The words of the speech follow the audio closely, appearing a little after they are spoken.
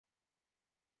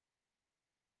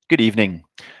Good evening.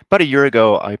 About a year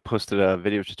ago, I posted a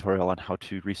video tutorial on how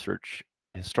to research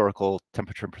historical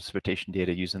temperature and precipitation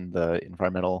data using the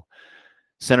Environmental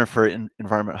Center for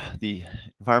the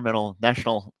Environmental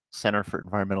National Center for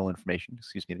Environmental Information,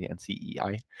 excuse me, the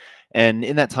NCEI. And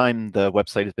in that time, the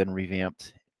website has been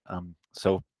revamped.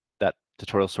 So that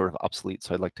tutorial is sort of obsolete.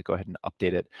 So I'd like to go ahead and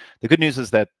update it. The good news is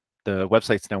that the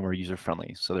website's now more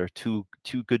user-friendly. So there are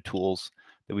two good tools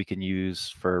that we can use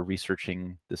for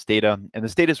researching this data. And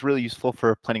this data is really useful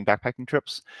for planning backpacking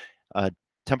trips.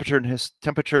 Temperature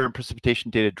and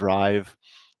precipitation data drive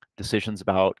decisions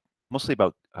mostly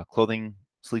about clothing,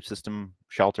 sleep system,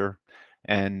 shelter,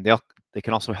 and they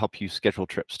can also help you schedule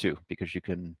trips too, because you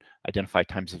can identify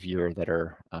times of year that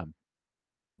are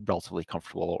relatively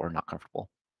comfortable or not comfortable.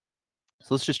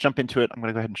 So let's just jump into it. I'm going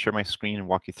to go ahead and share my screen and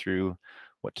walk you through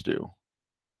what to do.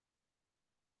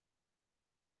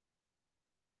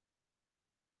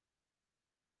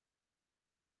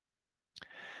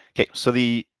 Okay, so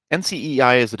the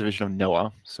NCEI is a division of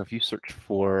NOAA. So if you search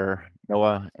for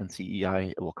NOAA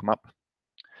NCEI, it will come up.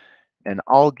 And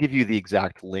I'll give you the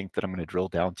exact link that I'm going to drill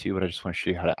down to, but I just want to show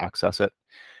you how to access it.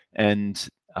 And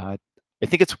I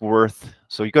think it's worth,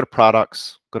 so you go to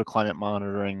products, go to climate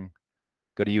monitoring,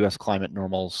 go to US climate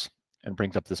normals, and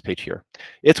brings up this page here.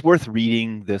 It's worth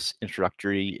reading this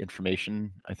introductory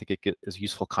information. I think it is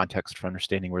useful context for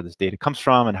understanding where this data comes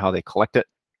from and how they collect it.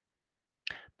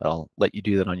 But I'll let you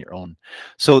do that on your own.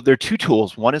 So there are two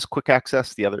tools. One is quick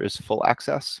access, the other is full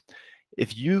access.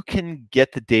 If you can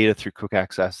get the data through quick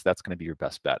access, that's going to be your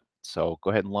best bet. So go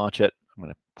ahead and launch it. I'm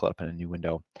going to pull it up in a new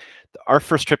window. Our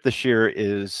first trip this year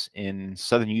is in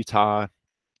southern Utah,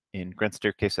 in Grand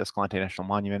Staircase Escalante National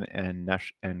Monument and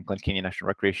Glen Canyon National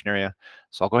Recreation Area.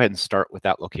 So I'll go ahead and start with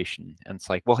that location. And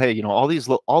it's like, well, hey, you know, all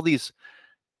these,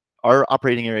 our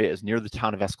operating area is near the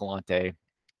town of Escalante.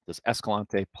 Does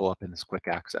Escalante pull up in this quick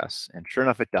access? And sure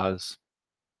enough, it does.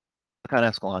 Click on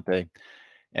Escalante.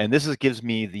 And this gives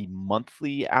me the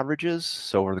monthly averages.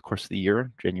 So over the course of the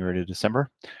year, January to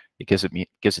December, it gives it to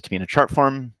me in a chart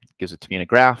form, gives it to me in a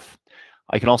graph.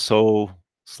 I can also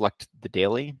select the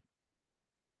daily,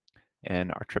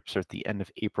 and our trips are at the end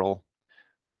of April.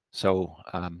 So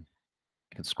I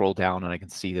can scroll down and I can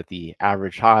see that the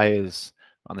average high is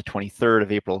on the 23rd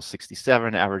of April,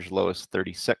 67, average low is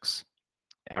 36,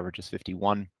 average is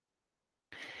 51.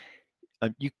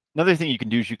 Another thing you can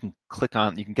do is you can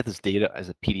get this data as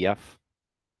a PDF.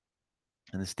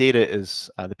 And this data is,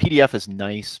 the PDF is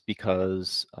nice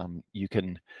because you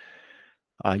can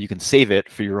save it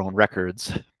for your own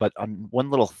records. But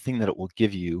one little thing that it will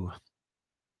give you,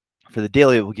 for the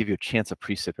daily, it will give you a chance of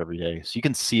precip every day. So you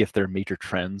can see if there are major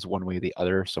trends one way or the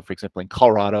other. So for example, in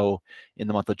Colorado, in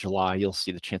the month of July, you'll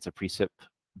see the chance of precip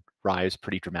rise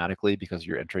pretty dramatically because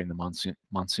you're entering the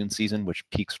monsoon season, which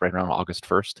peaks right around August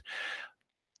 1st.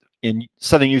 In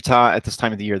southern Utah, at this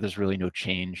time of the year, there's really no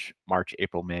change. March,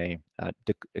 April, May.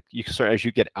 As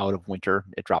you get out of winter,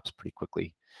 it drops pretty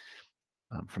quickly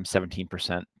from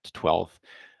 17% to 12%.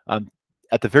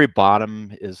 At the very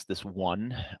bottom is this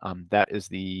 1. That is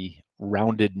the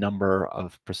rounded number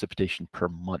of precipitation per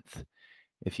month.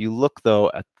 If you look,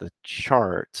 though, at the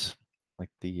chart,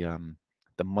 like the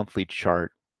monthly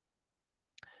chart,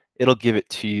 it'll give it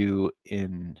to you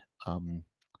in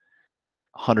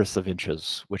hundredths of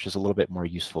inches, which is a little bit more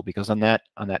useful because on that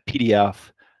PDF,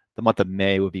 the month of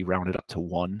May would be rounded up to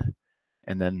 1,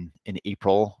 and then in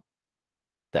April,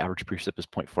 the average precip is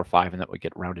 0.45, and that would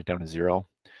get rounded down to 0,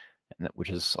 and which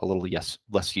is a little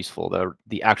less useful.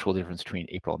 The actual difference between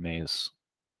April and May is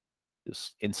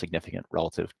insignificant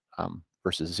relative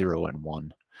versus 0 and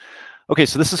 1. Okay,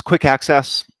 so this is quick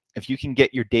access. If you can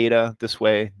get your data this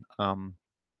way,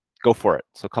 go for it.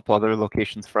 So a couple other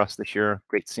locations for us this year: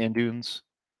 Great Sand Dunes.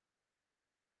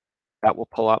 That will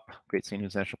pull up, Great Sand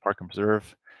Dunes National Park and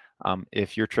Preserve.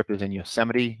 If your trip is in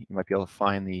Yosemite, you might be able to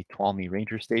find the Tuolumne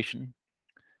Ranger Station.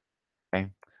 Okay,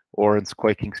 or in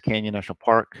Sequoia Kings Canyon National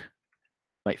Park, you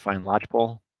might find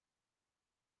Lodgepole.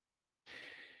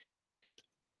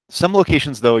 Some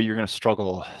locations, though, you're going to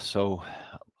struggle. So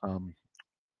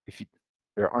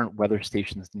there aren't weather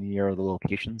stations near the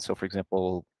location. So for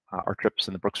example, our trips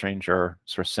in the Brooks Range are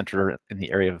sort of centered in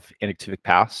the area of Anaktuvuk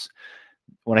Pass.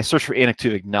 When I search for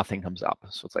Anaktuvuk, nothing comes up.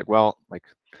 So it's like, well, like,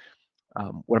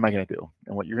 what am I going to do?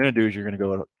 And what you're going to do is you're going to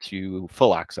go to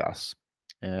full access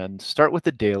and start with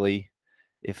the daily.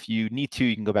 If you need to,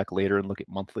 you can go back later and look at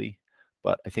monthly.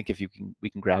 But I think if we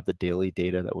can grab the daily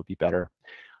data, that would be better.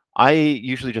 I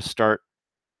usually just start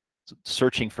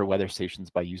searching for weather stations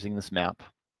by using this map.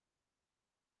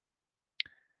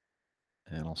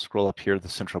 And I'll scroll up here to the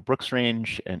Central Brooks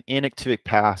Range, and Inactivik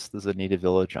Pass, this is a native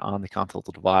village on the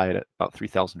Continental Divide at about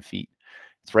 3,000 feet.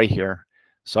 It's right here.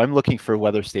 So I'm looking for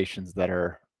weather stations that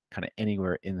are kind of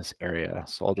anywhere in this area.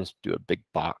 So I'll just do a big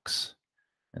box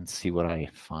and see what I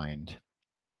find.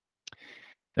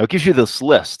 Now it gives you this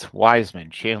list: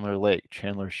 Wiseman, Chandler Lake,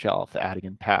 Chandler Shelf,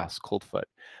 Adigan Pass, Coldfoot.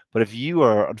 But if you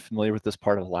are unfamiliar with this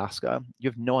part of Alaska, you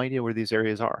have no idea where these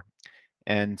areas are.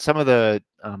 And some of the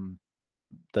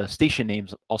station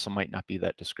names also might not be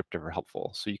that descriptive or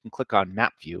helpful. So you can click on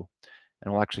Map View,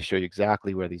 and we'll actually show you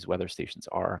exactly where these weather stations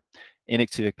are.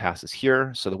 Inactivik Pass is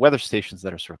here. So the weather stations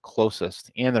that are sort of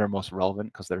closest and that are most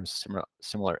relevant because they're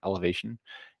similar elevation,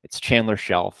 it's Chandler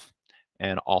Shelf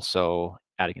and also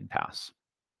Adigan Pass.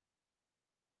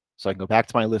 So I can go back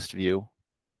to my list view,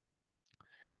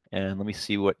 and let me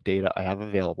see what data I have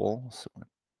available. So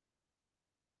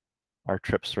our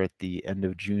trips are at the end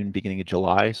of June, beginning of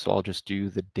July. So I'll just do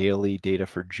the daily data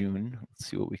for June. Let's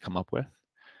see what we come up with.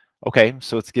 Okay,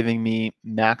 so it's giving me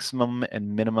maximum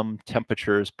and minimum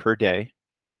temperatures per day,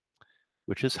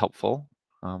 which is helpful.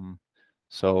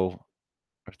 So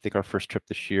I think our first trip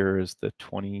this year is the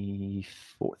 23rd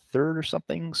or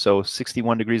something. So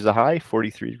 61 degrees is a high,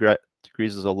 43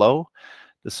 degrees is a low.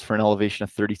 This is for an elevation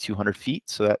of 3,200 feet.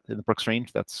 So that in the Brooks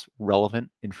Range, that's relevant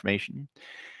information.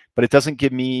 But it doesn't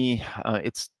give me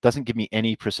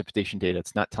any precipitation data.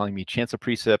 It's not telling me chance of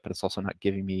precip, but it's also not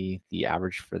giving me the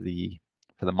average for the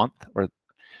month.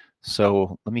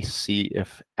 So let me see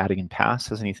if Adigan Pass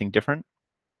has anything different.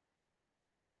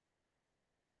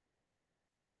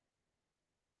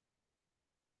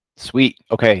 Sweet.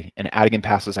 Okay, and Adigan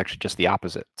Pass is actually just the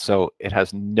opposite. So it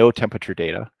has no temperature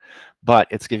data, but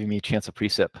it's giving me a chance of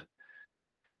precip.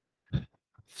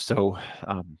 So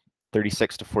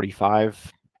 36 to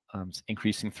 45, it's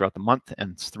increasing throughout the month,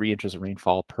 and it's 3 inches of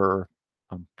rainfall per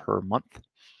month.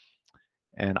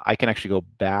 And I can actually go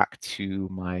back to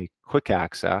my quick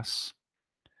access,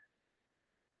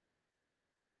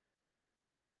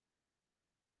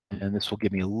 and this will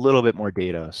give me a little bit more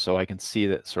data. So I can see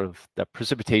that sort of the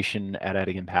precipitation at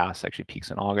Adigan Pass actually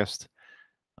peaks in August.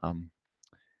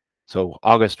 So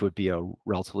August would be a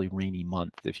relatively rainy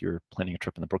month if you're planning a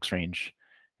trip in the Brooks Range.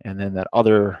 And then that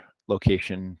other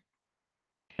location,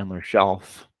 Chandler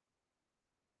Shelf,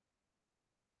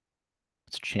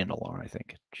 it's Chandler, I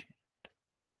think.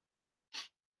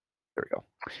 There we go.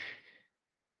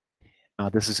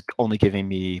 This is only giving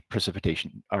me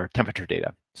precipitation or temperature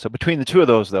data. So between the two of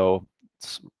those, though,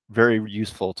 it's very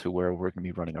useful to where we're going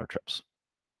to be running our trips.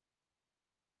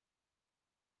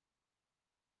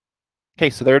 Okay,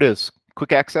 so there it is.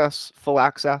 Quick access, full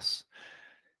access.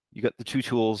 You got the two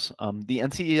tools. The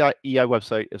NCEI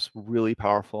website is really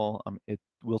powerful. It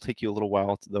will take you a little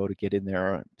while, though, to get in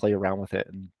there and play around with it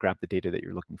and grab the data that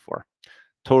you're looking for.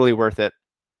 Totally worth it.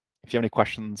 If you have any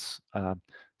questions,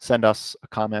 send us a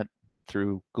comment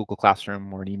through Google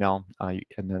Classroom or an email. And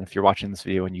then if you're watching this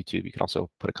video on YouTube, you can also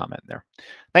put a comment in there.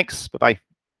 Thanks. Bye-bye.